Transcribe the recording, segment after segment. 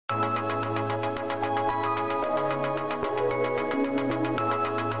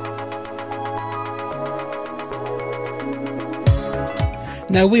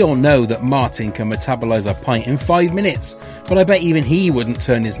Now, we all know that Martin can metabolise a pint in 5 minutes, but I bet even he wouldn't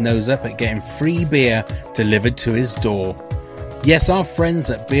turn his nose up at getting free beer delivered to his door. Yes, our friends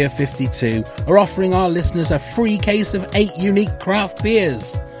at Beer 52 are offering our listeners a free case of 8 unique craft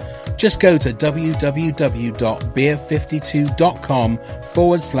beers. Just go to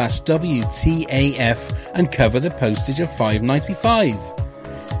www.beer52.com/WTAF and cover the postage of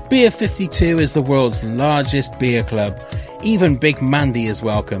 $5.95. Beer 52 is the world's largest beer club. Even Big Mandy is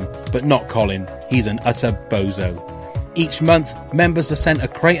welcome, but not Colin. He's an utter bozo. Each month, members are sent a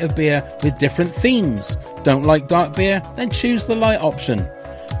crate of beer with different themes. Don't like dark beer? Then choose the light option.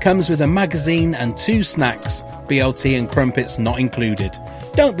 Comes with a magazine and 2 snacks, BLT and crumpets not included.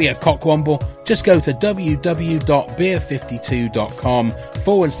 Don't be a cockwomble, just go to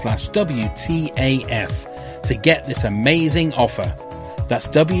www.beer52.com/WTAF to get this amazing offer. That's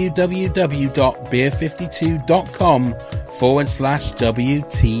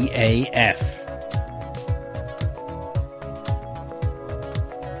www.beer52.com/WTAF.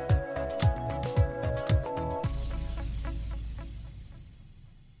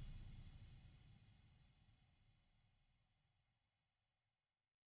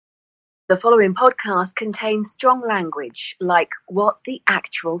 The following podcast contains strong language, like what the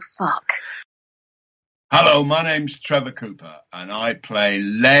actual fuck. Hello, my name's Trevor Cooper, and I play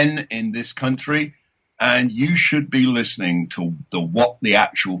Len in This Country, and you should be listening to the What the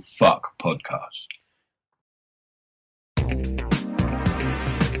Actual Fuck podcast.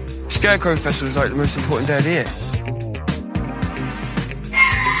 Scarecrow Festival is like the most important day of the year.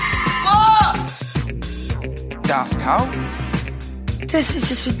 What? Daft Cow? This is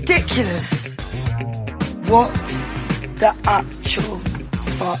just ridiculous. What the actual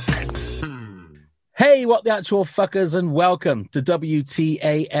fuck? Hey, what the actual fuckers, and welcome to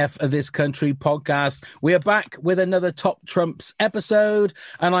WTAF of This Country podcast. We are back with another Top Trumps episode,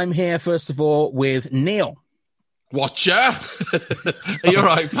 and I'm here, first of all, with Neil. Watcher? Are you all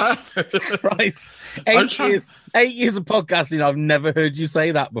right, Pat? Christ. 8 years of podcasting, I've never heard you say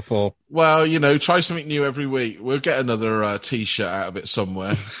that before. Well, you know, try something new every week. We'll get another T-shirt out of it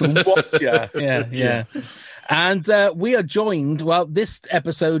somewhere. Watcher. Yeah. And we are joined, well, this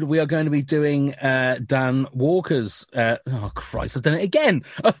episode we are going to be doing Dan Walker's, oh Christ, I've done it again.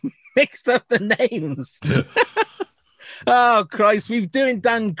 I've mixed up the names. Oh Christ, we're doing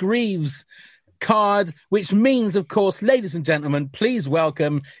Dan Greaves' card, which means, of course, ladies and gentlemen, please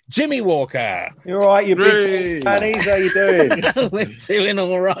welcome Jimmy Walker. You're all right, you big pannies. How you doing? We're doing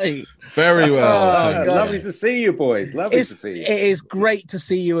all right. Very well. Lovely to see you, boys. Lovely to see you. It is great to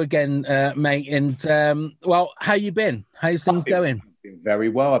see you again, mate. And, well, how you been? How's things going? Been very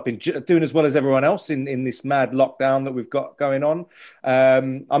well. I've been doing as well as everyone else in this mad lockdown that we've got going on.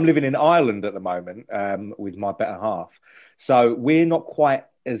 I'm living in Ireland at the moment with my better half. So we're not quite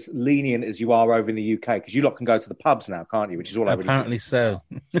as lenient as you are over in the UK, because you lot can go to the pubs now, can't you? Which is all apparently so.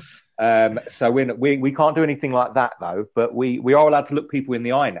 So we can't do anything like that though. But we are allowed to look people in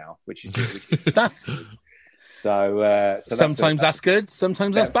the eye now, which is that's so. Sometimes that's good.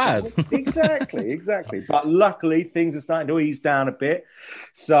 Sometimes that's bad. Exactly. But luckily, things are starting to ease down a bit.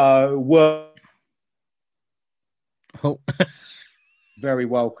 So very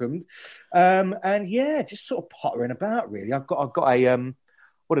welcomed. And yeah, just sort of pottering about really. I've got a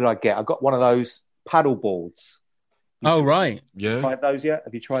what did I get? I got one of those paddle boards. Oh, right. Yeah. Tried those yet?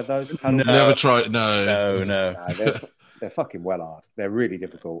 Have you tried those? No. Never tried. No. They're fucking well hard. They're really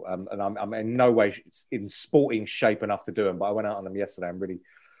difficult. And I'm in no way in sporting shape enough to do them, but I went out on them yesterday and really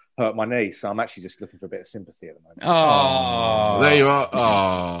hurt my knee. So I'm actually just looking for a bit of sympathy at the moment. Oh, there you are.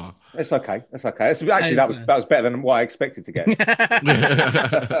 Oh, it's okay. That was better than what I expected to get. Did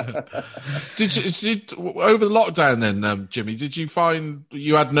over the lockdown then, Jimmy? Did you find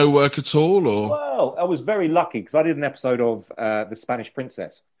you had no work at all, or? Well, I was very lucky because I did an episode of The Spanish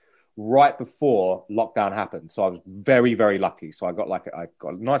Princess right before lockdown happened, so I was very, very lucky. So I got a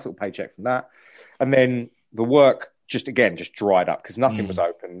nice little paycheck from that, and then the work just dried up because nothing was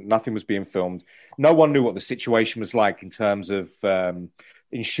open, nothing was being filmed. No one knew what the situation was like in terms of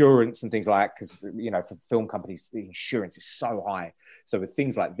insurance and things like that, because, you know, for film companies, the insurance is so high. So with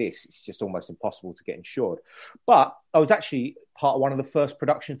things like this, it's just almost impossible to get insured. But I was actually part of one of the first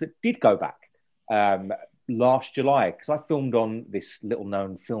productions that did go back last July, because I filmed on this little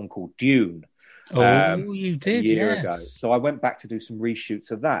known film called Dune. You did, a year ago. So I went back to do some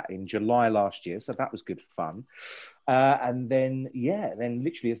reshoots of that in July last year. So that was good fun. And then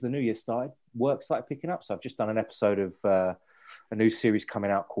literally as the new year started, work started picking up. So I've just done an episode of a new series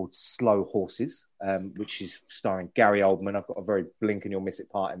coming out called Slow Horses, which is starring Gary Oldman. I've got a very blink and you'll miss it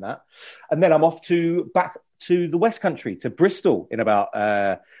part in that. And then I'm off back to the West Country, to Bristol, in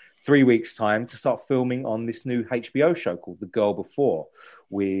about 3 weeks' time to start filming on this new HBO show called The Girl Before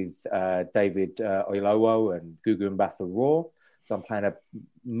with David Oyelowo and Gugu Mbatha-Raw. So I'm playing a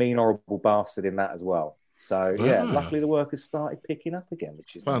mean, horrible bastard in that as well. So, luckily the work has started picking up again,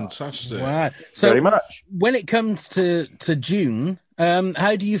 which is fantastic. Wow. So very much. When it comes to June,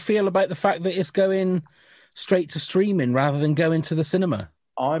 how do you feel about the fact that it's going straight to streaming rather than going to the cinema?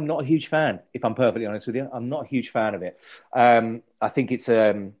 I'm not a huge fan, if I'm perfectly honest with you. I'm not a huge fan of it. I think it's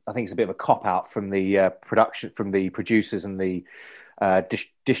a bit of a cop out from the producers and the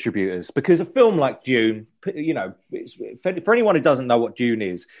distributors, because a film like Dune, for anyone who doesn't know what Dune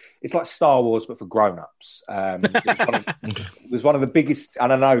is, it's like Star Wars but for grown-ups. It was one of the biggest,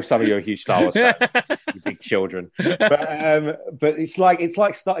 and I know some of you are huge Star Wars fans, you big children, but it's like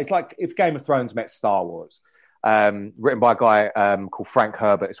if Game of Thrones met Star Wars. Written by a guy called Frank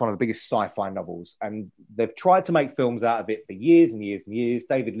Herbert. It's one of the biggest sci-fi novels, and they've tried to make films out of it for years and years and years.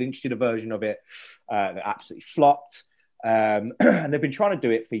 David Lynch did a version of it that absolutely flopped, and they've been trying to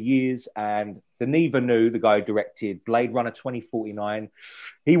do it for years. And Denis Villeneuve, the guy who directed Blade Runner 2049,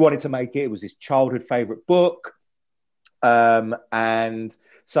 he wanted to make it. It was his childhood favorite book, and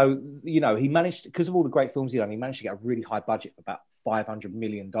so he managed, because of all the great films he'd done, he managed to get a really high budget, about $500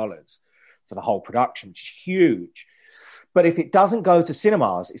 million. For the whole production, which is huge. But if it doesn't go to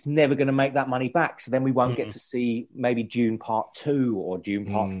cinemas, it's never going to make that money back. So then we won't get to see maybe Dune Part 2 or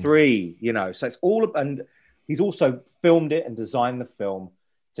Dune Part 3, So it's all, and he's also filmed it and designed the film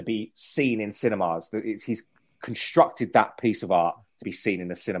to be seen in cinemas. He's constructed that piece of art to be seen in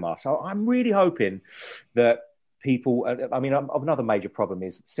the cinema. So I'm really hoping that people, another major problem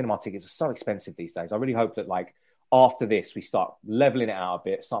is cinema tickets are so expensive these days. I really hope that after this, we start leveling it out a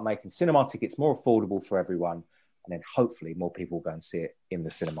bit, start making cinema tickets more affordable for everyone, and then hopefully more people will go and see it in the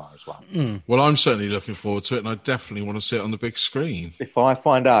cinema as well. Well, I'm certainly looking forward to it, and I definitely want to see it on the big screen. If I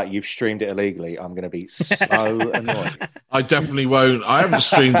find out you've streamed it illegally, I'm going to be so annoyed. I definitely won't. I haven't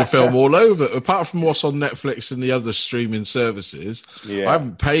streamed the film all over. Apart from what's on Netflix and the other streaming services, I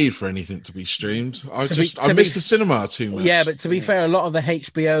haven't paid for anything to be streamed. I miss the cinema too much. Yeah, but to be fair, a lot of the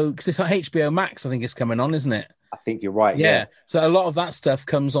HBO, because it's on HBO Max, I think it's coming on, isn't it? I think you're right. Yeah. So a lot of that stuff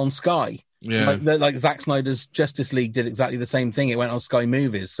comes on Sky. Yeah. Like Zack Snyder's Justice League did exactly the same thing. It went on Sky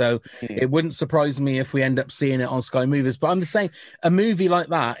Movies. So it wouldn't surprise me if we end up seeing it on Sky Movies. But I'm the same. A movie like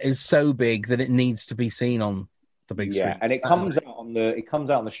that is so big that it needs to be seen on the big screen. Yeah, and it comes out on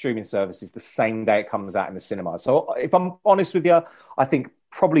the streaming services the same day it comes out in the cinema. So if I'm honest with you, I think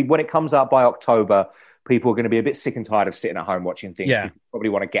probably when it comes out by October, people are going to be a bit sick and tired of sitting at home watching things. Yeah. People probably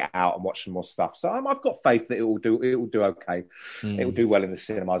want to get out and watch some more stuff. So I've got faith that it will do okay. It will do well in the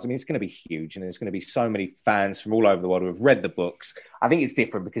cinemas. I mean, it's going to be huge, and there's going to be so many fans from all over the world who have read the books. I think it's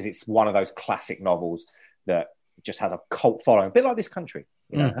different because it's one of those classic novels that just has a cult following, a bit like this country.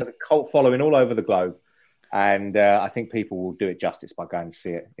 It has a cult following all over the globe. And I think people will do it justice by going to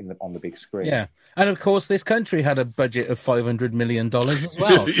see it on the big screen. Yeah, and of course, this country had a budget of $500 million as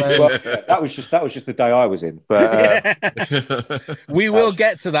well. So... that was just the day I was in. But we will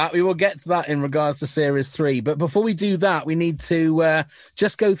get to that. We will get to that in regards to Series 3. But before we do that, we need to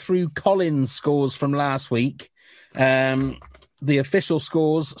just go through Colin's scores from last week, the official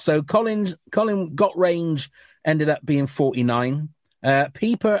scores. So Colin got range, ended up being 49.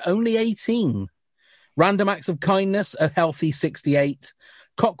 Peeper only 18. Random Acts of Kindness, a healthy 68.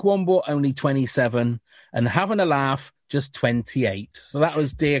 Cockwomble, only 27. And Having a Laugh, just 28. So that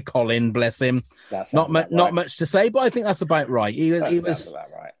was Dear Colin, bless him. Not much to say, but I think that's about right. He was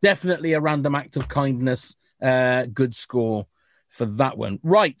definitely a Random Act of Kindness. Good score for that one.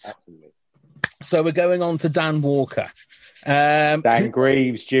 Right. Absolutely. So we're going on to Dan Walker. Dan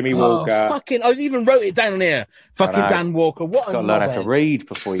Greaves, Jimmy Walker. I even wrote it down here. Dan Walker. What a got to learn how to read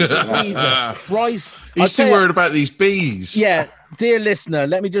before you do that. Jesus Christ. He's too worried about these bees. Yeah, dear listener,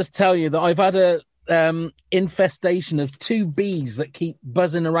 let me just tell you that I've had a infestation of 2 bees that keep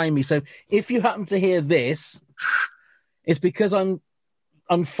buzzing around me. So if you happen to hear this, it's because I'm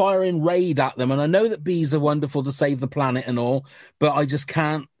firing raid at them, and I know that bees are wonderful to save the planet and all, but I just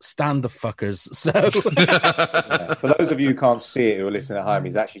can't stand the fuckers. So, for those of you who can't see it, who are listening at home,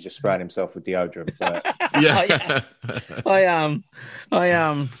 he's actually just spraying himself with deodorant. But... I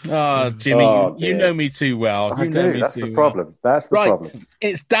am. Oh, Jimmy, you know me too well. I do. That's the problem. That's the problem.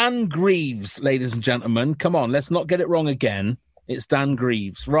 It's Dan Greaves, ladies and gentlemen. Come on, let's not get it wrong again. It's Dan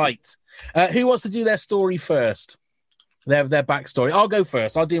Greaves. Right. Who wants to do their story first? Their backstory. I'll go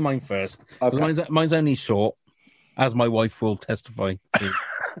first. I'll do mine first. Okay. Mine's only short. as my wife will testify to.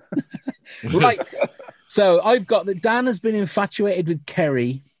 Right. So I've got that Dan has been infatuated with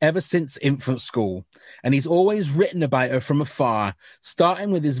Kerry ever since infant school, and he's always written about her from afar,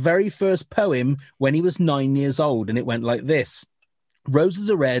 starting with his very first poem when he was 9 years old, and it went like this. Roses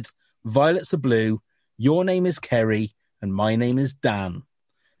are red, violets are blue, your name is Kerry, and my name is Dan.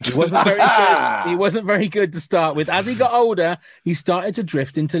 He wasn't very good. He wasn't very good to start with. As he got older, he started to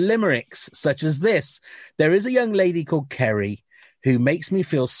drift into limericks, such as this. There is a young lady called Kerry who makes me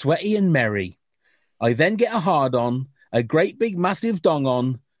feel sweaty and merry. I then get a hard-on, a great big massive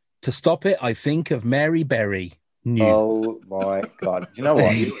dong-on. To stop it, I think of Mary Berry. New. Oh my God! Do you know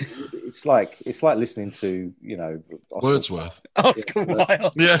what? It's like listening to Wordsworth, Oscar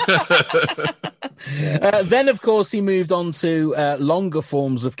Wilde. Yeah. Then, of course, he moved on to longer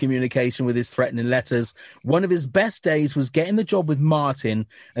forms of communication with his threatening letters. One of his best days was getting the job with Martin,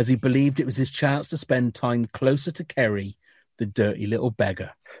 as he believed it was his chance to spend time closer to Kerry, the dirty little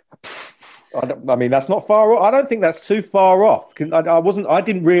beggar. I mean, that's not far off. I don't think that's too far off. I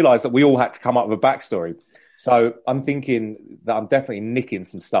didn't realise that we all had to come up with a backstory. So I'm thinking that I'm definitely nicking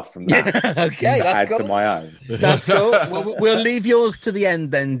some stuff from that. Okay, to that's add cool. to my own. That's cool. We'll leave yours to the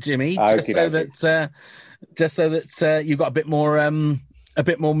end then, Jimmy, just so that you've got a bit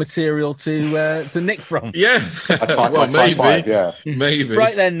more material to nick from. Yeah. Maybe.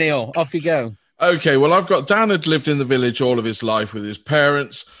 Right then, Neil, off you go. Okay, well, I've got Dan had lived in the village all of his life with his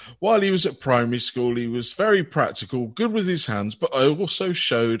parents. While he was at primary school, he was very practical, good with his hands, but also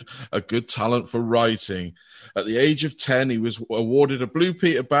showed a good talent for writing. At the age of 10, he was awarded a Blue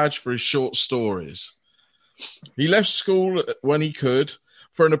Peter badge for his short stories. He left school when he could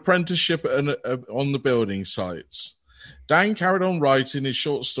for an apprenticeship on the building sites. Dan carried on writing his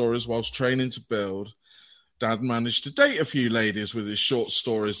short stories whilst training to build. Dad managed to date a few ladies with his short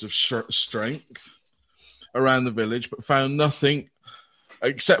stories of strength around the village, but found nothing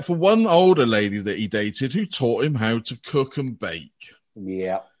except for one older lady that he dated who taught him how to cook and bake.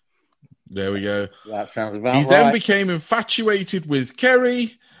 Yeah. There we go. That sounds about right. He then became infatuated with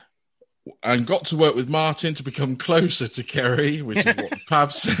Kerry and got to work with Martin to become closer to Kerry, which is what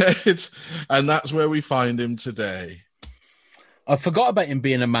Pav said. And that's where we find him today. I forgot about him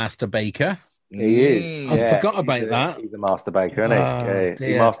being a master baker. He is. I forgot about that. He's a master baker, isn't he?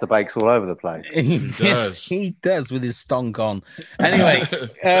 He master bakes all over the place. Yes, he does with his stonk on. Anyway,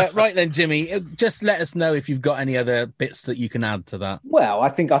 right then, Jimmy, just let us know if you've got any other bits that you can add to that. Well, I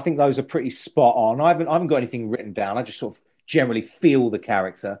think those are pretty spot on. I haven't got anything written down. I just sort of generally feel the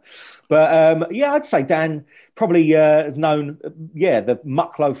character. But I'd say Dan probably has known the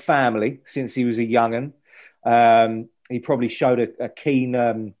Mucklow family since he was a young'un. He probably showed a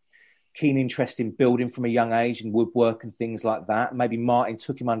keen interest in building from a young age and woodwork and things like that. Maybe Martin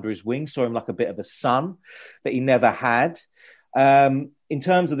took him under his wing, saw him like a bit of a son that he never had. In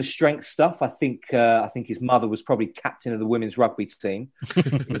terms of the strength stuff, I think his mother was probably captain of the women's rugby team. So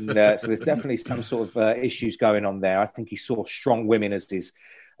there's definitely some sort of issues going on there. I think he saw strong women as his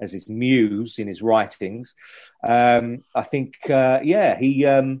muse in his writings. I think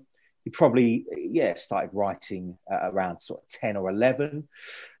he probably started writing around sort of 10 or 11.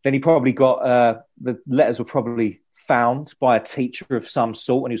 Then he probably got the letters were probably found by a teacher of some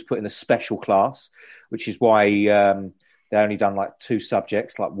sort when he was put in a special class, which is why they only done like 2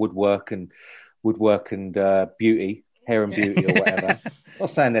 subjects, like woodwork and beauty, hair and beauty or whatever. I'm not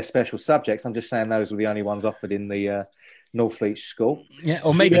saying they're special subjects. I'm just saying those were the only ones offered in the Northfleet School. Yeah,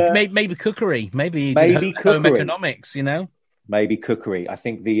 or maybe cookery, maybe home economics, Maybe cookery. I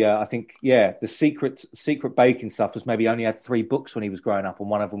think the secret baking stuff was maybe only had 3 books when he was growing up, and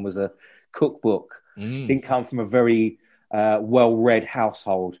one of them was a cookbook. Didn't come from a very well-read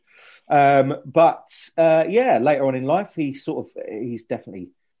household. But later on in life, he's definitely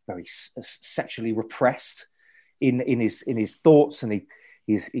very sexually repressed in his thoughts, and he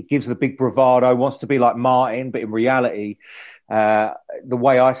gives the big bravado, wants to be like Martin, but in reality, the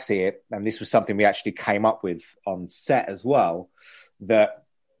way I see it, and this was something we actually came up with on set as well, that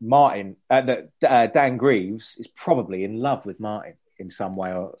Dan Greaves is probably in love with Martin in some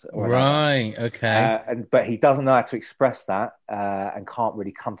way or right, another. Okay. But he doesn't know how to express that and can't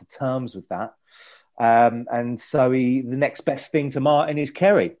really come to terms with that. And so the next best thing to Martin is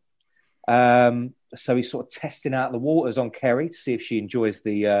Kerry. So he's sort of testing out the waters on Kerry to see if she enjoys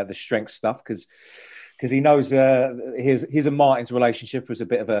the strength stuff, because he knows his and Martin's relationship was a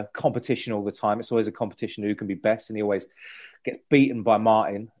bit of a competition all the time. It's always a competition who can be best, and he always gets beaten by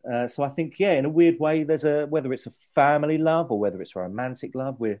Martin. So I think, in a weird way, there's whether it's a family love or whether it's a romantic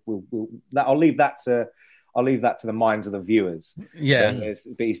love. I'll leave that to the minds of the viewers. Yeah,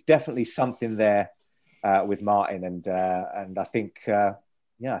 but he's definitely something there with Martin, and I think I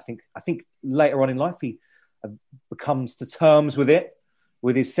think later on in life he comes to terms with it,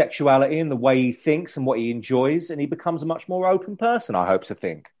 with his sexuality and the way he thinks and what he enjoys, and he becomes a much more open person, I hope to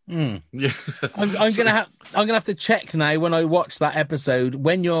think. Yeah. I'm gonna have to check now when I watch that episode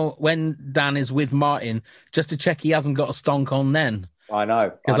when Dan is with Martin, just to check he hasn't got a stonk on then. I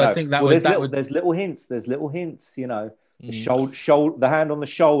know, because I think that there's little hints. There's little hints, you know. The shoulder, the hand on the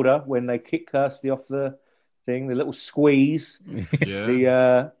shoulder when they kick Kirsty off the thing, the little squeeze.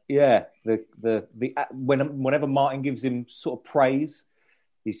 Yeah. Whenever Martin gives him sort of praise,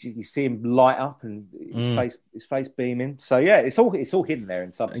 you see him light up and his face beaming. So yeah, it's all hidden there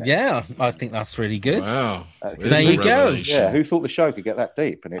in some sense. Yeah, I think that's really good. Wow. There you go. Yeah, who thought the show could get that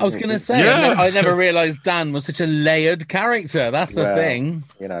deep? And I was going to say, I never realised Dan was such a layered character. That's the thing.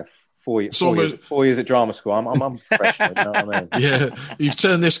 You know, 4 years at drama school. I'm professional. You know what I mean? Yeah, you've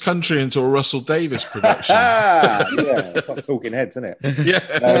turned this country into a Russell Davies production. Yeah, it's like Talking Heads, isn't it?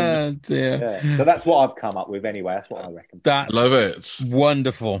 Yeah. Dear. Yeah. So that's what I've come up with anyway. That's what I reckon. That's Love it.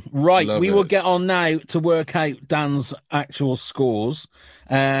 Wonderful. Right, Love we will it. get on now to work out Dan's actual scores.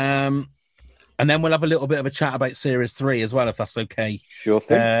 And then we'll have a little bit of a chat about Series 3 as well, if that's okay. Sure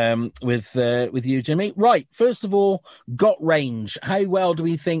thing. With you, Jimmy. Right, first of all, got range. How well do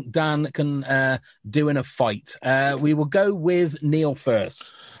we think Dan can do in a fight? We will go with Neil first.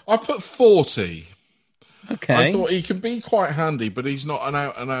 I've put 40. Okay. I thought he can be quite handy, but he's not an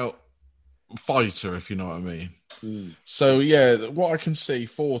out-and-out fighter, if you know what I mean. So, yeah, what I can see,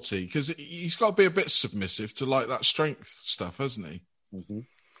 40, because he's got to be a bit submissive to like that strength stuff, hasn't he? Mm-hmm.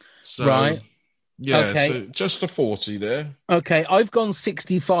 So, right. Yeah, okay. So just a 40 there. Okay, I've gone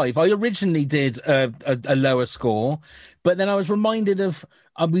 65. I originally did a lower score, but then I was reminded of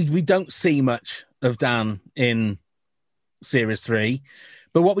we don't see much of Dan in Series 3,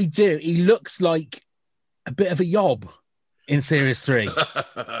 but what we do, he looks like a bit of a yob in Series 3.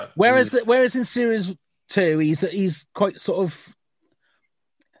 whereas in Series 2, he's quite sort of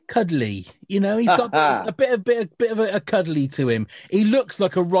cuddly. You know, he's got a bit of a cuddly to him. He looks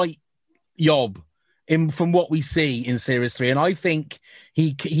like a right yob from what we see in Series 3, and I think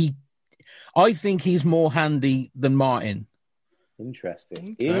he's more handy than Martin.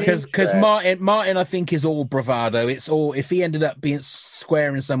 Interesting. Because Martin, I think, is all bravado. It's all, if he ended up being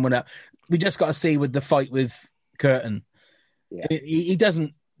squaring someone up, we just got to see with the fight with Curtin. Yeah. He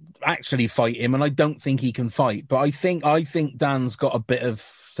doesn't actually fight him, and I don't think he can fight. But I think Dan's got a bit of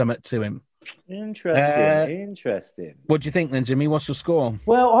something to him. Interesting. What do you think then, Jimmy? What's your score?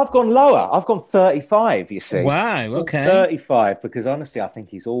 Well, I've gone lower. I've gone 35, you see. Wow, okay. 35, because honestly, I think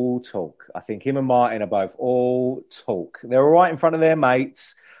he's all talk. I think him and Martin are both all talk. They're all right in front of their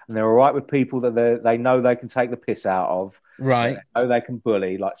mates, and they're all right with people that they know they can take the piss out of. Right. They know they can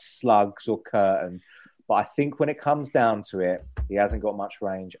bully, like Slugs or Curtin. But I think when it comes down to it, he hasn't got much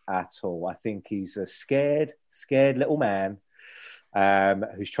range at all. I think he's a scared little man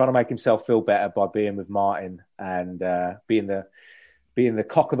who's trying to make himself feel better by being with Martin and being the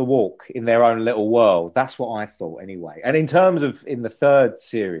cock of the walk in their own little world. That's what I thought anyway. And in terms of in the third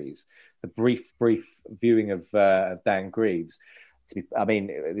series, the brief viewing of Dan Greaves,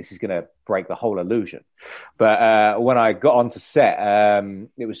 this is going to break the whole illusion. But when I got onto set,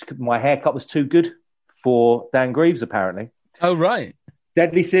 my haircut was too good for Dan Greaves, apparently. Oh, right.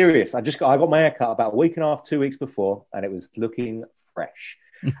 Deadly serious. I got my haircut about a week and a half, 2 weeks before, and it was looking fresh.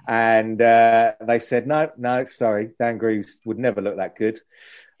 And they said, no, sorry, Dan Greaves would never look that good.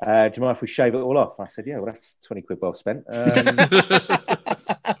 Do you mind if we shave it all off? I said, yeah, well, that's 20 quid well spent. Said,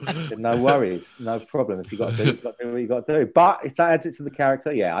 no worries, no problem. If you got to do what you got to do. But if that adds it to the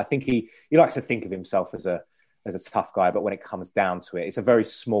character, yeah, I think he likes to think of himself as a tough guy, but when it comes down to it, it's a very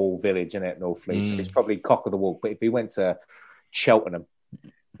small village, isn't it, Northfleet? So he's probably cock of the walk. But if he went to Cheltenham,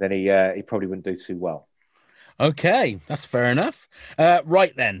 then he probably wouldn't do too well. Okay, that's fair enough.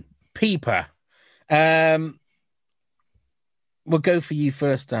 Right then, Peeper. We'll go for you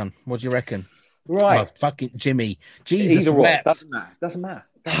first, Dan. What do you reckon? Right. Oh, fucking Jimmy. Jesus, either or. Doesn't matter.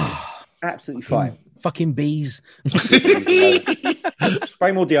 Absolutely fine. Fucking bees.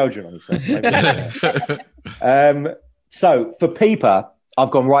 Spray more deodorant on yourself. So for Peeper,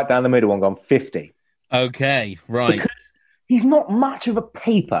 I've gone right down the middle and gone 50. Okay, right. Because he's not much of a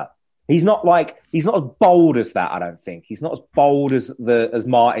peeper. He's not as bold as that, I don't think. He's not as bold as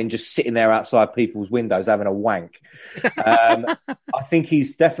Martin just sitting there outside people's windows having a wank. I think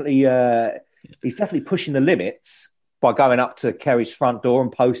he's definitely pushing the limits by going up to Kerry's front door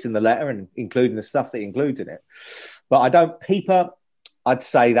and posting the letter and including the stuff that he includes in it. But Peeper, I'd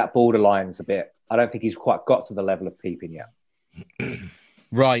say that borderline's a bit. I don't think he's quite got to the level of peeping yet.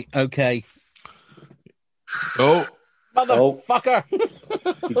 Right, okay. Oh, Motherfucker!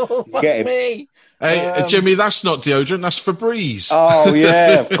 Fuck Get him. me! hey, Jimmy, that's not deodorant. That's Febreze. Oh,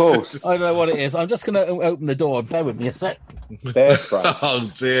 yeah, of course. I don't know what it is. I'm just going to open the door. Bear with me a sec. Bear spray.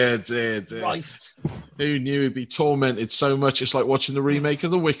 Oh, dear. Christ. Who knew he'd be tormented so much? It's like watching the remake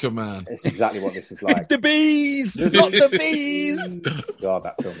of The Wicker Man. That's exactly what this is like. The bees! Not the bees! God,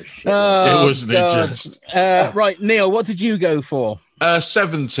 that film was shit. It wasn't it just. Right, Neil, what did you go for?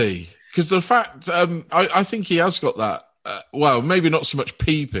 70. Because the fact, I think he has got that. Well, maybe not so much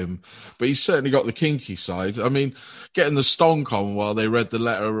peep him, but he's certainly got the kinky side. I mean, getting the stonk on while they read the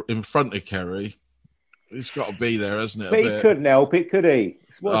letter in front of Kerry, it's got to be there, hasn't it? But he couldn't help it, could he?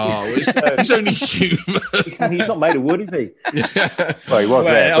 He's only human. He's not made of wood, is he? Yeah. Well, he was.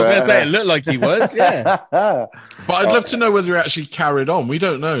 I was going to say, it looked like he was, yeah. But I'd love to know whether he actually carried on. We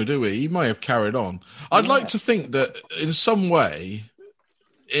don't know, do we? He may have carried on. I'd like to think that in some way,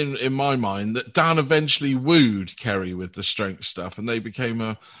 in my mind, that Dan eventually wooed Kerry with the strength stuff, and they became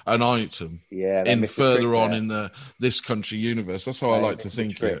an item. Yeah, in further on in this country universe. That's how I like to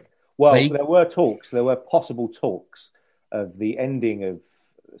think it. Well, there were possible talks of the ending of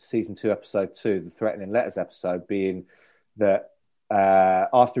season 2, episode 2, the Threatening Letters episode, being that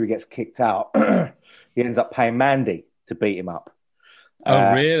after he gets kicked out, he ends up paying Mandy to beat him up.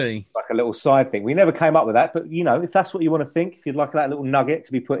 Oh, really? Like a little side thing. We never came up with that, but if that's what you want to think, if you'd like that little nugget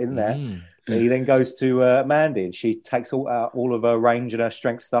to be put in there, he then goes to Mandy, and she takes all of her range and her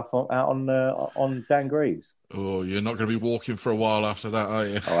strength stuff out on Dan Greaves. Oh, you're not going to be walking for a while after that, are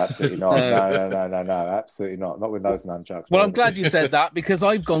you? Oh, absolutely not. No, absolutely not. Not with those nunchucks. Well, I'm glad you said that, because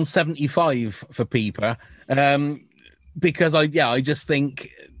I've gone 75 for Peeper. Because I just think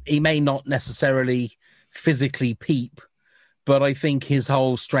he may not necessarily physically peep, but I think his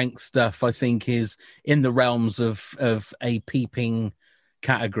whole strength stuff, I think, is in the realms of a peeping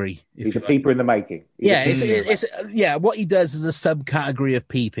category. He's a peeper in the making. It's what he does is a subcategory of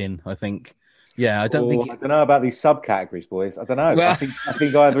peeping, I think. Yeah, I don't know about these subcategories, boys. I don't know. Well, I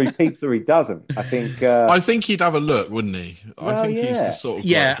think either he peeps or he doesn't. I think he'd have a look, wouldn't he? I think he's the sort of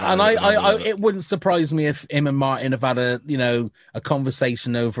guy and I it wouldn't surprise me if him and Martin have had a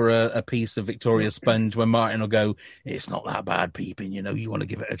conversation over a piece of Victoria Sponge, where Martin will go, "It's not that bad peeping, you want to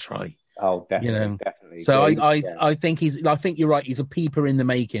give it a try." Oh, definitely, definitely. So I think you're right. He's a peeper in the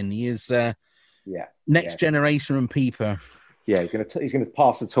making. He is next generation peeper. Yeah, he's going to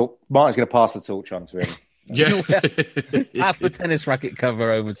pass the torch. Martin's going to pass the torch on to him. Yeah. Pass the tennis racket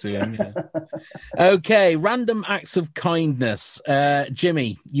cover over to him. Yeah. Okay, random acts of kindness.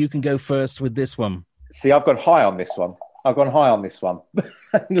 Jimmy, you can go first with this one. See, I've gone high on this one. Let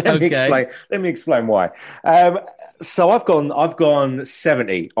me explain why. So I've gone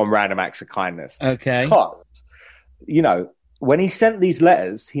 70 on random acts of kindness. Okay. Because, when he sent these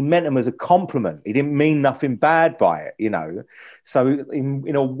letters, he meant them as a compliment. He didn't mean nothing bad by it, So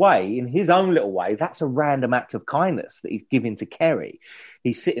in a way, in his own little way, that's a random act of kindness that he's giving to Kerry.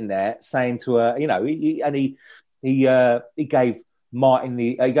 He's sitting there saying to her, he gave Curtin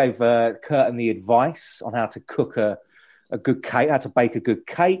the advice on how to cook a good cake, how to bake a good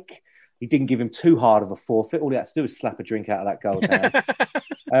cake. He didn't give him too hard of a forfeit. All he had to do was slap a drink out of that girl's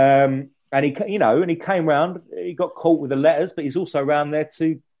hand. And he came round. He got caught with the letters, but he's also around there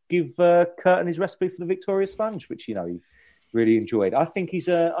to give Curtin his recipe for the Victoria Sponge, which he really enjoyed. I think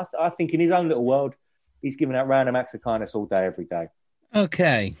I think in his own little world, he's giving out random acts of kindness all day, every day.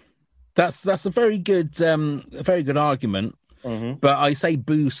 Okay, that's a very good argument. Mm-hmm. But I say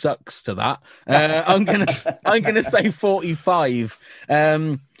boo sucks to that. I'm gonna say 45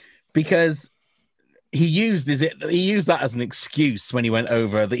 because he used that as an excuse when he went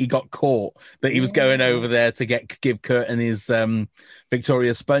over, that he got caught, that he was going over there to give Curtin his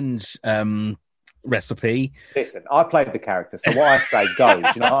Victoria Sponge recipe. Listen, I played the character, so what I say goes.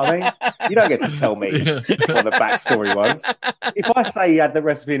 You know what I mean? You don't get to tell me what the backstory was. If I say he had the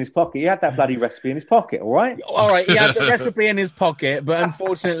recipe in his pocket, he had that bloody recipe in his pocket. All right, he had the recipe in his pocket, but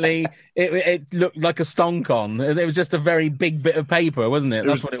unfortunately, it looked like a stonk-on. It was just a very big bit of paper, wasn't it?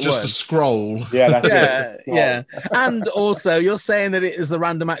 That's what it was. Just a scroll. Yeah, that's it. Yeah. And also, you're saying that it is a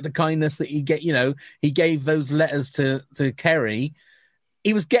random act of kindness that he gave those letters to Kerry.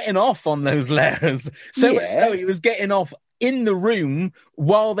 He was getting off on those letters. So much so he was getting off in the room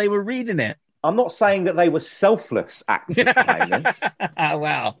while they were reading it. I'm not saying that they were selfless acts of kindness.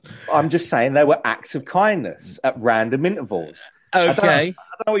 Wow. I'm just saying they were acts of kindness at random intervals. Okay. I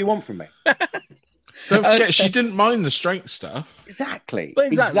don't know what you want from me. Don't forget, she didn't mind the strength stuff. Exactly.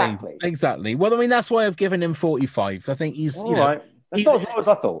 Exactly. Well, I mean, that's why I've given him 45. I think he's, all right. That's not as low as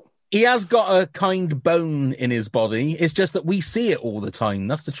I thought. He has got a kind bone in his body. It's just that we see it all the time.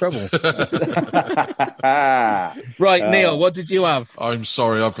 That's the trouble. Right, Neil, what did you have? I'm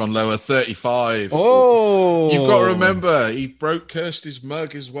sorry, I've gone lower. 35. Oh, You've got to remember, he broke Kirsty's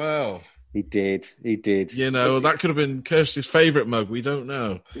mug as well. He did. You know, that could have been Kirsty's favourite mug. We don't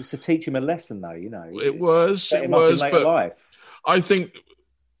know. It's to teach him a lesson, though. You know, It was, set him up in later but life. I think,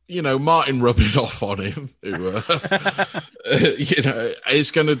 you know, Martin rubbing off on him, you know,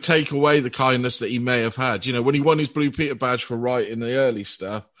 it's going to take away the kindness that he may have had. You know, when he won his Blue Peter badge for writing the early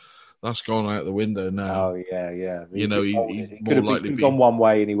stuff, that's gone out the window now. Oh yeah. You know, he could have more likely be gone one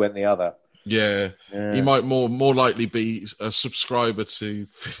way and he went the other. Yeah. He might more likely be a subscriber to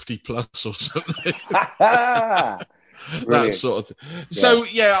 50 plus or something. That sort of thing. So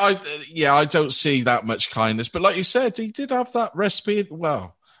I don't see that much kindness. But like you said, he did have that recipe.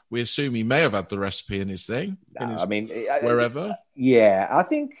 Well, we assume he may have had the recipe in his thing. Wherever. Yeah, I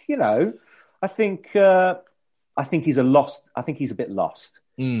think I think he's a bit lost.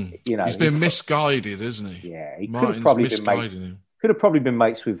 You know, he's been misguided, isn't he? Yeah, he Martin's could have probably been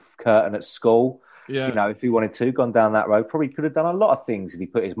mates with Curtin at school. Yeah. You know, if he wanted to, gone down that road, probably could have done a lot of things if he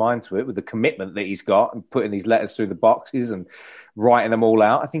put his mind to it with the commitment that he's got and putting these letters through the boxes and writing them all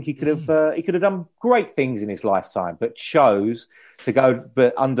out. I think he could have done great things in his lifetime, but chose to go,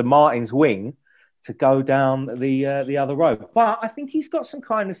 but under Martin's wing, to go down the other road. But I think he's got some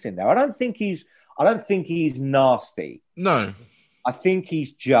kindness in there. I don't think he's nasty. No. I think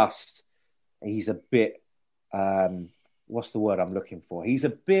he's a bit, what's the word I'm looking for? He's a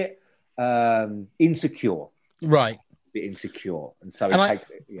bit insecure. Right. A bit insecure. And so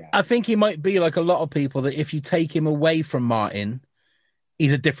I think he might be like a lot of people that if you take him away from Martin,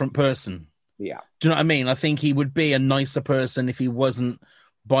 he's a different person. Yeah. Do you know what I mean? I think he would be a nicer person if he wasn't,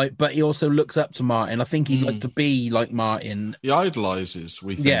 but he also looks up to Martin. I think he'd like to be like Martin. He idolises,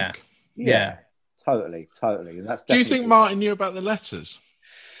 we think. Yeah. Totally. And that's. Do you think Martin knew about the letters?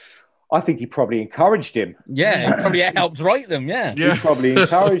 I think he probably encouraged him. Yeah, he probably helped write them. Yeah. He probably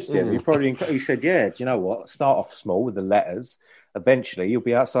encouraged him. He said, "Yeah, do you know what? Start off small with the letters. Eventually, you'll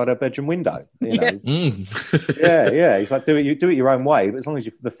be outside her bedroom window." You know? Yeah. He's like, do it your own way, but as long as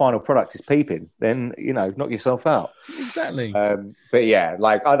the final product is peeping, then knock yourself out. Exactly. But yeah,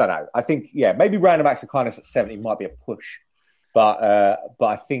 like I don't know. I think maybe Random Acts of Kindness at 70 might be a push, but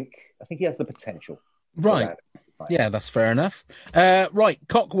I think he has the potential. Right. Yeah, that's fair enough. Right,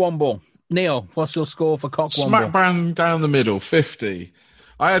 Cockwomble. Neil, what's your score for Cockwomble? Smack bang down the middle, 50.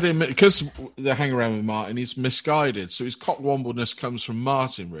 I had him, because they hang around with Martin, he's misguided. So his cockwombleness comes from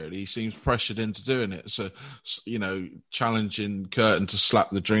Martin, really. He seems pressured into doing it. So, challenging Curtin to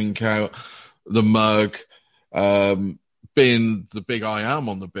slap the drink out, the mug, being the big I am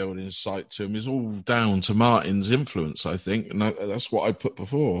on the building site to him is all down to Martin's influence, I think. And that's what I put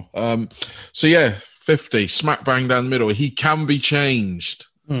before. 50, smack bang down the middle. He can be changed.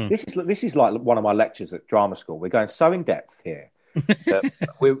 This is like one of my lectures at drama school. We're going so in depth here.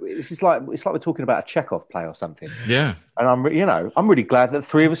 It's like we're talking about a Chekhov play or something. Yeah, and I'm really glad that the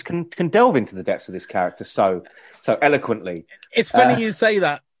three of us can delve into the depths of this character so eloquently. It's funny you say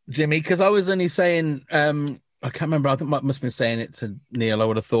that, Jimmy, because I was only saying I can't remember. I think I must have been saying it to Neil. I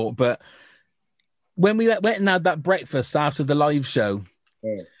would have thought, but when we went and had that breakfast after the live show.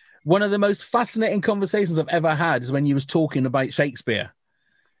 Yeah. One of the most fascinating conversations I've ever had is when you was talking about Shakespeare,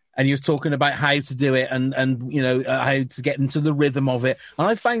 and you was talking about how to do it and how to get into the rhythm of it. And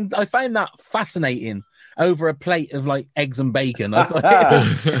I found that fascinating over a plate of like eggs and bacon. I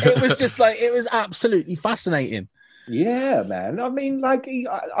thought it was just like it was absolutely fascinating. Yeah, man. I mean, like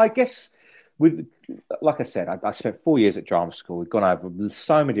I guess like I said, I spent 4 years at drama school. We've gone over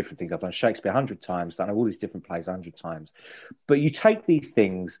so many different things. I've done Shakespeare 100 times, done all these different plays 100 times. But you take these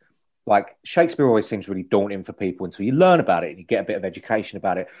things. Like Shakespeare always seems really daunting for people until you learn about it and you get a bit of education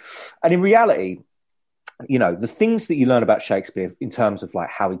about it. And in reality, the things that you learn about Shakespeare in terms of like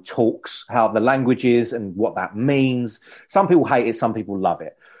how he talks, how the language is and what that means. Some people hate it. Some people love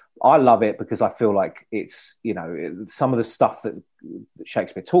it. I love it because I feel like it's, some of the stuff that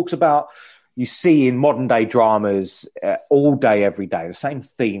Shakespeare talks about, you see in modern day dramas all day, every day, the same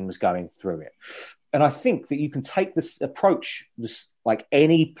themes going through it. And I think that you can take this approach, like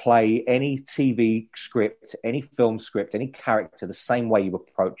any play, any TV script, any film script, any character, the same way you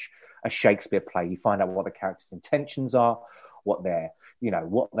approach a Shakespeare play. You find out what the character's intentions are, what they're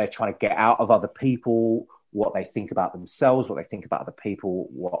trying to get out of other people, what they think about themselves, what they think about other people,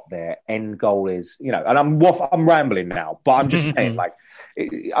 what their end goal is. And I'm rambling now, but I'm just saying, like,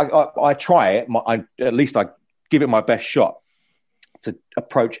 I try it. At least I give it my best shot to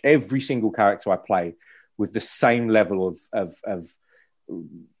approach every single character I play with the same level of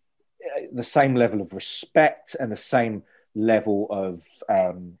the same level of respect and the same level of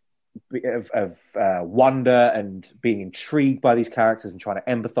wonder and being intrigued by these characters and trying to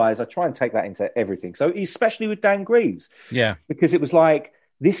empathize. I try and take that into everything. So especially with Dan Greaves, because it was like,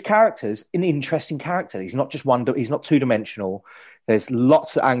 this character's an interesting character. He's not just he's not two-dimensional. There's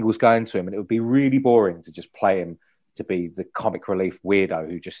lots of angles going to him, and it would be really boring to just play him to be the comic relief weirdo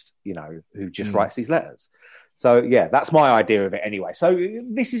who just writes these letters. So yeah, that's my idea of it anyway. So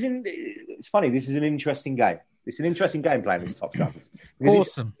it's funny. This is an interesting game. It's an interesting game playing this Top Travels.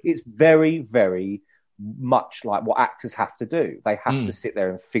 Awesome. It's very, very much like what actors have to do. They have to sit there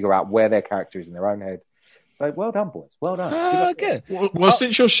and figure out where their character is in their own head. So well done, boys. Well done. Good. Well,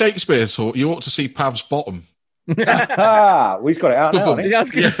 since you're Shakespeare talk, you ought to see Pav's bottom. We've got it out now. I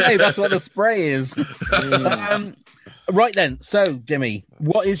was going to say, that's what the spray is. Right then. So, Jimmy,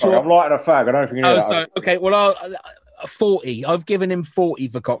 what is your... I'm lighting a fag. I don't think you know that. Sorry. Okay, well, 40. I've given him 40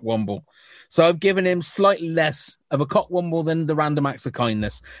 for Cockwomble. So I've given him slightly less of a Cockwomble than the Random Acts of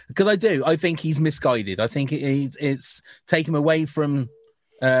Kindness. Because I think he's misguided. I think it's taken away from...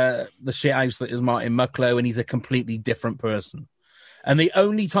 the shithouse that is Martin Mucklow, and he's a completely different person. And the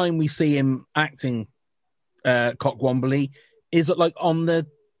only time we see him acting Cockwomble is like on the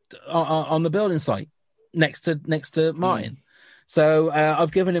building site next to Martin. So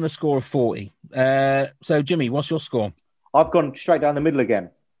I've given him a score of 40. So Jimmy, what's your score? I've gone straight down the middle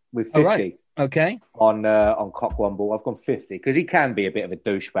again with 50. Right. Okay. On Cockwomble, I've gone 50 because he can be a bit of a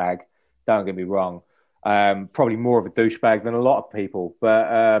douchebag. Don't get me wrong. Probably more of a douchebag than a lot of people,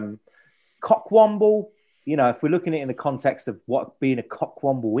 but Cockwomble, if we're looking at it in the context of what being a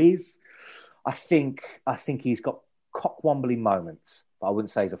Cockwomble is, I think he's got Cockwomble moments, but I wouldn't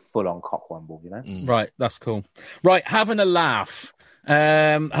say he's a full-on Cockwomble, Right, that's cool. Right, having a laugh.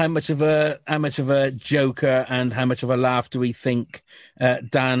 How much of a joker and how much of a laugh do we think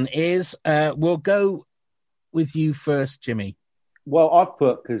Dan is? We'll go with you first, Jimmy. Well, I've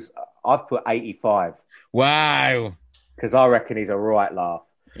put 85. Wow. Because I reckon he's a right laugh.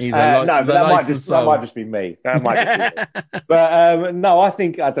 That might just be me. But no, I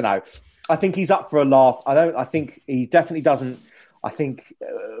don't know. I think he's up for a laugh. I think he definitely doesn't. I think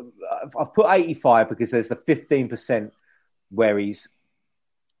I've put 85 because there's the 15% where he's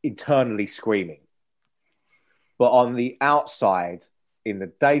internally screaming. But on the outside, in the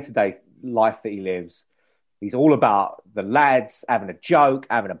day-to-day life that he lives, he's all about the lads having a joke,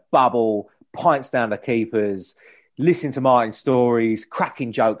 having a bubble, pints down the keepers, listening to Martin's stories,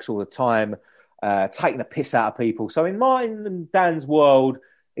 cracking jokes all the time, taking the piss out of people. So in Martin and Dan's world,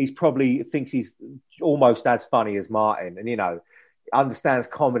 he's probably thinks he's almost as funny as Martin. And, understands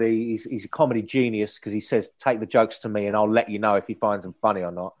comedy. He's a comedy genius because he says, take the jokes to me and I'll let you know if he finds them funny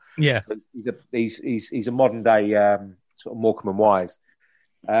or not. Yeah. So he's a modern day sort of Morecambe and Wise.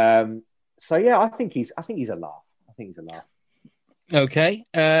 So yeah, I think he's a laugh. Okay.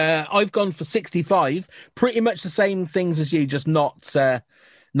 I've gone for 65. Pretty much the same things as you, just not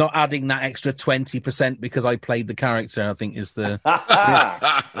adding that extra 20% because I played the character. I think is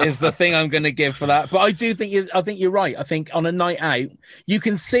the thing I'm going to give for that. But I do think I think you're right. I think on a night out, you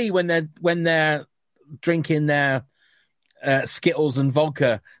can see when they're drinking their Skittles and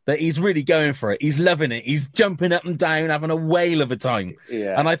vodka that he's really going for it. He's loving it. He's jumping up and down, having a whale of a time.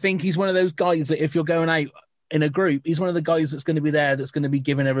 Yeah. And I think he's one of those guys that if you're going out in a group, he's one of the guys that's going to be there, that's going to be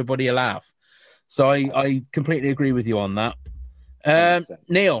giving everybody a laugh. So I completely agree with you on that.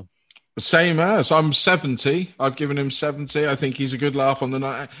 Neil. Same as I'm 70. I've given him 70. I think he's a good laugh on the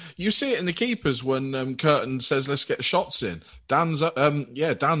night. You see it in the keepers when Curtin says, "Let's get shots in." Dan's up.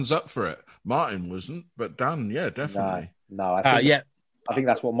 Dan's up for it. Martin wasn't, but Dan, definitely. No, I think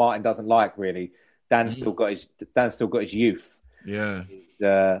that's what Martin doesn't like. Really, Dan's still got his youth. Yeah,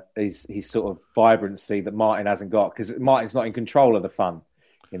 his sort of vibrancy that Martin hasn't got because Martin's not in control of the fun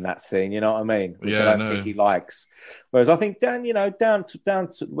in that scene. You know what I mean? Which I don't think he likes. Whereas I think Dan, down to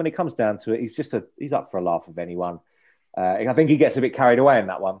when it comes down to it, he's up for a laugh with anyone. I think he gets a bit carried away in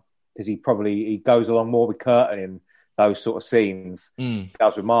that one because he goes along more with Curtin in those sort of scenes.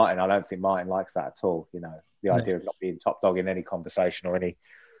 Does with Martin. I don't think Martin likes that at all. The idea of not being top dog in any conversation or any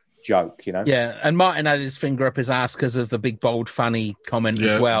joke, Yeah, and Martin had his finger up his ass because of the big bold Fanny comment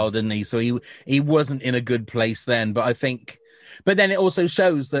as well, didn't he? So he wasn't in a good place then. But then it also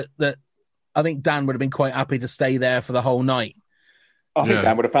shows that I think Dan would have been quite happy to stay there for the whole night. I think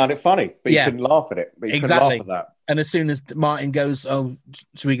Dan would have found it funny, but he couldn't laugh at it. He couldn't laugh at that. And as soon as Martin goes, "Oh,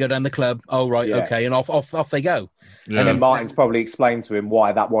 should we go down the club?" "Oh, right, okay," and off they go. Yeah. And then Martin's probably explained to him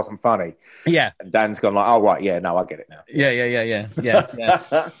why that wasn't funny. Yeah. And Dan's gone like, "Oh, right, yeah, no, I get it now." Yeah.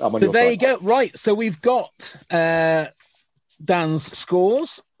 So there you go. Right, so we've got Dan's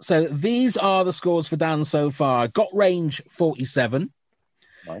scores So these are the scores for Dan so far. Got Range 47.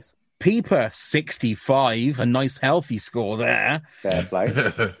 Nice. Peeper 65, a nice healthy score there. Fair play.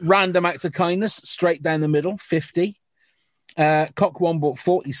 Random Act of Kindness, straight down the middle, 50. Cockwomble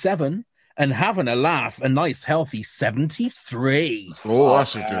 47. And Having a Laugh, a nice healthy 73. Oh,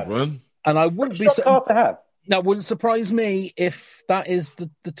 that's a good one. And I wouldn't be hard to have. That wouldn't surprise me if that is the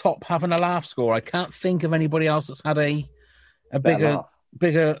top Having a Laugh score. I can't think of anybody else that's had a bigger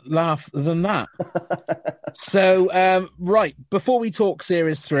laugh than that. So, right, before we talk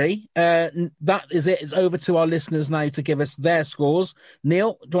Series 3, that is it. It's over to our listeners now to give us their scores.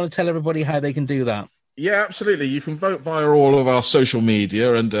 Neil, do you want to tell everybody how they can do that? Yeah, absolutely. You can vote via all of our social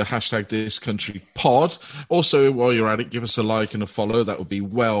media and hashtag This Country Pod. Also, while you're at it, give us a like and a follow. That would be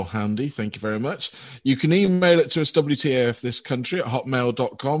well handy. Thank you very much. You can email it to us,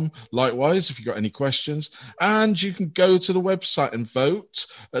 WTAFthiscountry@hotmail.com. Likewise, if you've got any questions. And you can go to the website and vote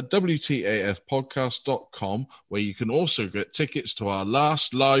at WTAFpodcast.com, where you can also get tickets to our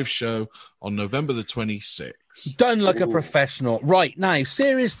last live show on November the 26th. Done like a professional. Right, now,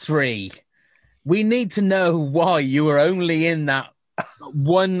 Series 3. We need to know why you were only in that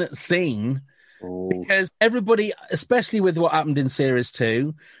one scene. Ooh. Because everybody, especially with what happened in Series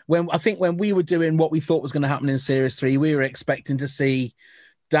 2, when we were doing what we thought was going to happen in Series 3, we were expecting to see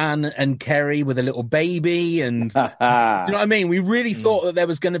Dan and Kerry with a little baby, and you know what I mean? We really thought that there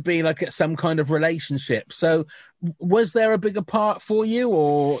was going to be like some kind of relationship. So was there a bigger part for you,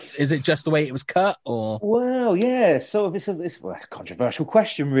 or is it just the way it was cut? Or well, yeah, so it's a controversial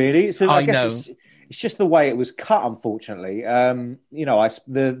question, really. I guess it's just the way it was cut, unfortunately.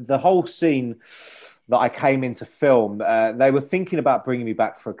 The whole scene that I came in to film, they were thinking about bringing me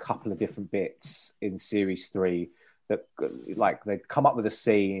back for a couple of different bits in Series 3. That, like, they'd come up with a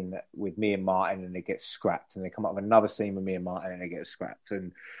scene with me and Martin and it gets scrapped, and they come up with another scene with me and Martin and it gets scrapped,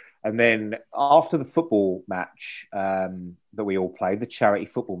 and then after the football match that we all played, the charity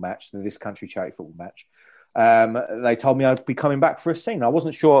football match, This Country charity football match, they told me I'd be coming back for a scene. I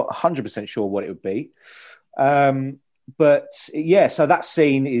wasn't 100% sure what it would be, but yeah, so that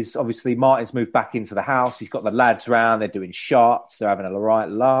scene is obviously Martin's moved back into the house. He's got the lads around, they're doing shots, they're having a right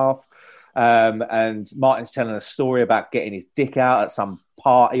laugh. And Martin's telling a story about getting his dick out at some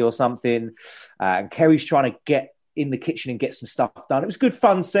party or something. And Kerry's trying to get in the kitchen and get some stuff done. It was a good,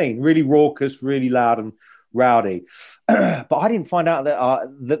 fun scene, really raucous, really loud and rowdy. But I didn't find out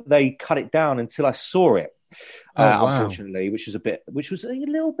that they cut it down until I saw it. Unfortunately, which was a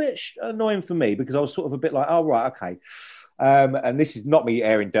little bit annoying for me, because I was sort of a bit like, oh, right, okay. And this is not me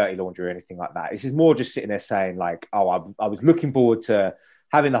airing dirty laundry or anything like that. This is more just sitting there saying, like, oh, I was looking forward to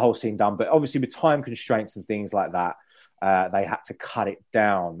having the whole scene done, but obviously with time constraints and things like that, they had to cut it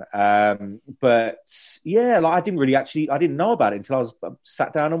down. But yeah, like I didn't know about it until I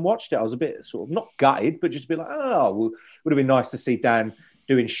sat down and watched it. I was a bit sort of not gutted, but just a bit like, oh, well, would have been nice to see Dan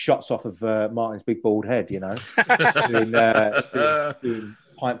doing shots off of Martin's big bald head, you know, doing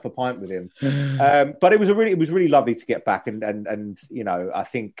pint for pint with him. But it was really lovely to get back, and you know, I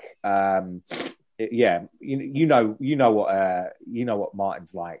think. Yeah, you know what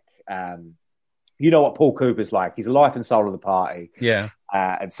Martin's like. You know what Paul Cooper's like. He's the life and soul of the party. Yeah,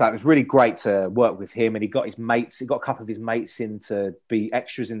 and so it was really great to work with him. And he got his mates. He got a couple of his mates in to be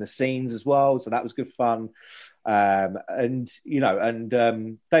extras in the scenes as well. So that was good fun. And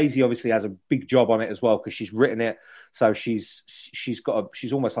Daisy obviously has a big job on it as well, because she's written it. So she's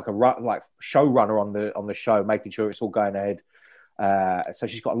almost like a showrunner on the show, making sure it's all going ahead. So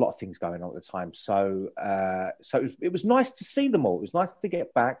she's got a lot of things going on at the time. So it was nice to see them all. It was nice to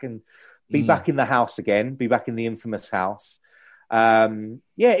get back and be back in the house again, be back in the infamous house.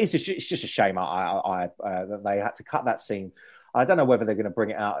 It's just a shame that they had to cut that scene. I don't know whether they're going to bring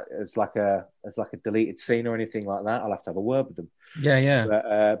it out as like a deleted scene or anything like that. I'll have to have a word with them.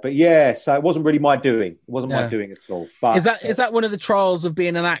 Yeah. But yeah, so it wasn't really my doing. It wasn't my doing at all. But is that one of the trials of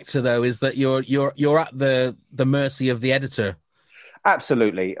being an actor, though? Is that you're at the mercy of the editor?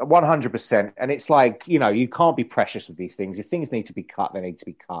 Absolutely, 100%. And it's like, you know, you can't be precious with these things. If things need to be cut, they need to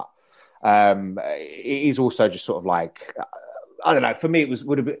be cut. It is also just sort of like, I don't know. For me,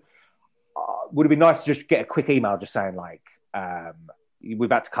 would have been nice to just get a quick email just saying like,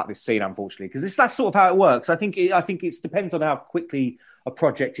 we've had to cut this scene, unfortunately, because that's sort of how it works. I think it depends on how quickly a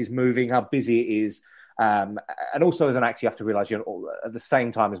project is moving, how busy it is. And also as an actor, you have to realize, you know, at the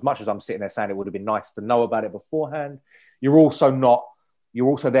same time, as much as I'm sitting there saying it would have been nice to know about it beforehand, you're also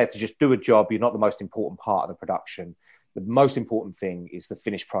there to just do a job. You're not the most important part of the production. The most important thing is the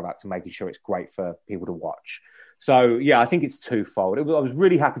finished product and making sure it's great for people to watch. So, yeah, I think it's twofold. I was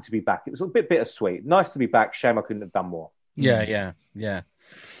really happy to be back. It was a bit bittersweet. Nice to be back. Shame I couldn't have done more. Yeah.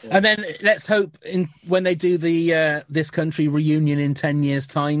 And then let's hope when they do the This Country reunion in 10 years'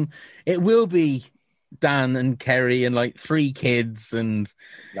 time, it will be Dan and Kerry and like 3 kids, and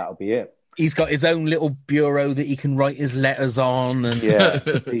that'll be it. He's got his own little bureau that he can write his letters on, and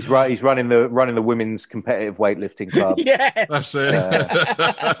he's running the women's competitive weightlifting club. Yeah, that's it.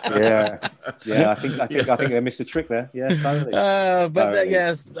 I think they missed a trick there. Yeah, totally.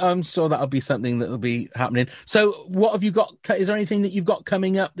 Yes, I'm sure that'll be something that'll be happening. So, what have you got? Is there anything that you've got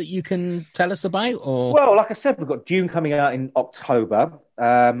coming up that you can tell us about? Or well, like I said, we've got Dune coming out in October.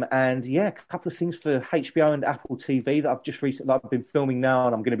 And a couple of things for HBO and Apple TV that I've just recently been filming now,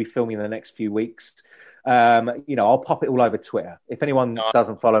 and I'm going to be filming in the next few weeks. I'll pop it all over Twitter. If anyone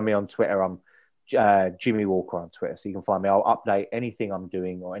doesn't follow me on Twitter, I'm Jimmy Walker on Twitter, so you can find me. I'll update anything I'm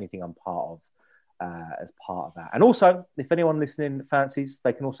doing or anything I'm part of as part of that. And also, if anyone listening fancies,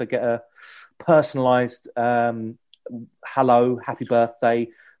 they can also get a personalised hello, happy birthday,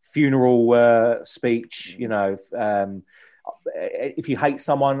 funeral speech. If you hate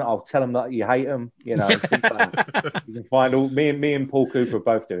someone, I'll tell them that you hate them. You can find all me and Paul Cooper are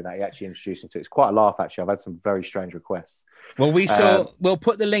both doing that. He actually introduced me to it. It's quite a laugh, actually. I've had some very strange requests. Well, we'll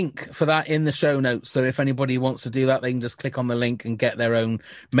put the link for that in the show notes. So if anybody wants to do that, they can just click on the link and get their own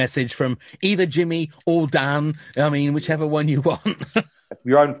message from either Jimmy or Dan. I mean, whichever one you want.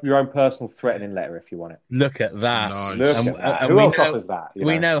 Your own personal threatening letter if you want it. Look at that. Nice. Who else offers that?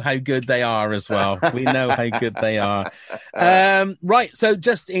 We know how good they are as well. We know how good they are. Right. So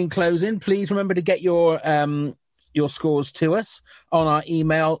just in closing, please remember to get your scores to us on our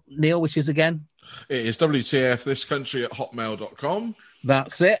email, Neil, which is again? It is WTFthiscountry@hotmail.com.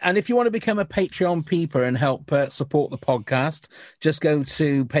 That's it. And if you want to become a Patreon peeper and help support the podcast, just go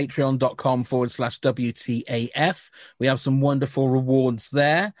to patreon.com/WTAF. We have some wonderful rewards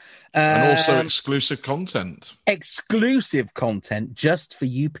there. And also exclusive content. Exclusive content just for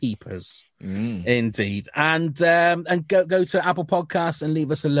you peepers. Indeed. And go to Apple Podcasts and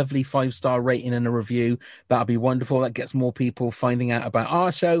leave us a lovely 5-star rating and a review. That'll be wonderful. That gets more people finding out about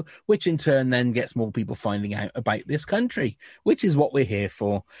our show, which in turn then gets more people finding out about This Country, which is what we're here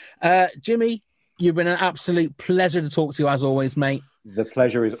for. Jimmy, you've been an absolute pleasure to talk to you as always, mate. The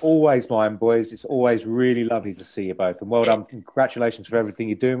pleasure is always mine, boys. It's always really lovely to see you both. And well done. Congratulations for everything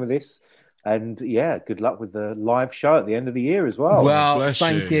you're doing with this. And good luck with the live show at the end of the year as well. Well,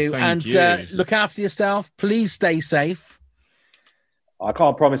 thank you. Thank you. Look after yourself. Please stay safe. I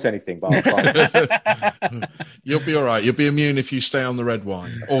can't promise anything, but I'll try. You'll be all right. You'll be immune if you stay on the red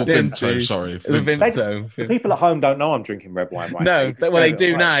wine. Or Vimto, sorry. The people at home don't know I'm drinking red wine. No, they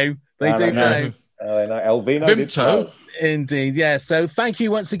do now. They do now. Elvino Vimto. Indeed, yeah. So thank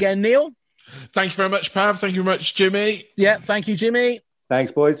you once again, Neil. Thank you very much, Pav. Thank you very much, Jimmy. Yeah, thank you, Jimmy.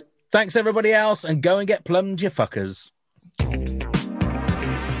 Thanks, boys. Thanks, everybody else, and go and get plumbed, you fuckers.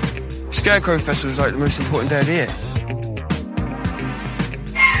 Scarecrow Festival is like the most important day of the year.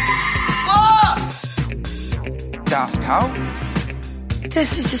 What? Daft Cow?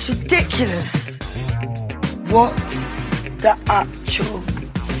 This is just ridiculous. What the actual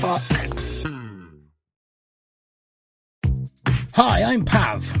fuck? Hi, I'm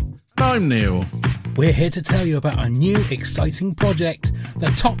Pav. I'm Neil. We're here to tell you about our new exciting project, the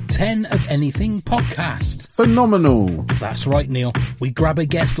Top 10 of Anything podcast. Phenomenal. That's right, Neil. We grab a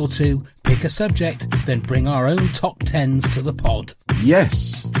guest or two, pick a subject, then bring our own top 10s to the pod.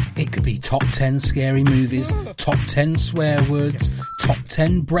 Yes. It could be top 10 scary movies, top 10 swear words, top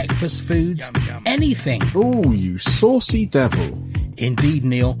 10 breakfast foods, anything. Oh, you saucy devil. Indeed,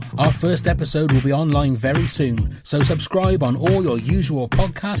 Neil. Our first episode will be online very soon, so subscribe on all your usual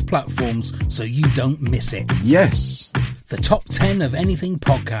podcast platforms so you don't miss it. Yes. The Top 10 of Anything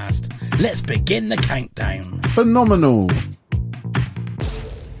podcast. Let's begin the countdown. Phenomenal.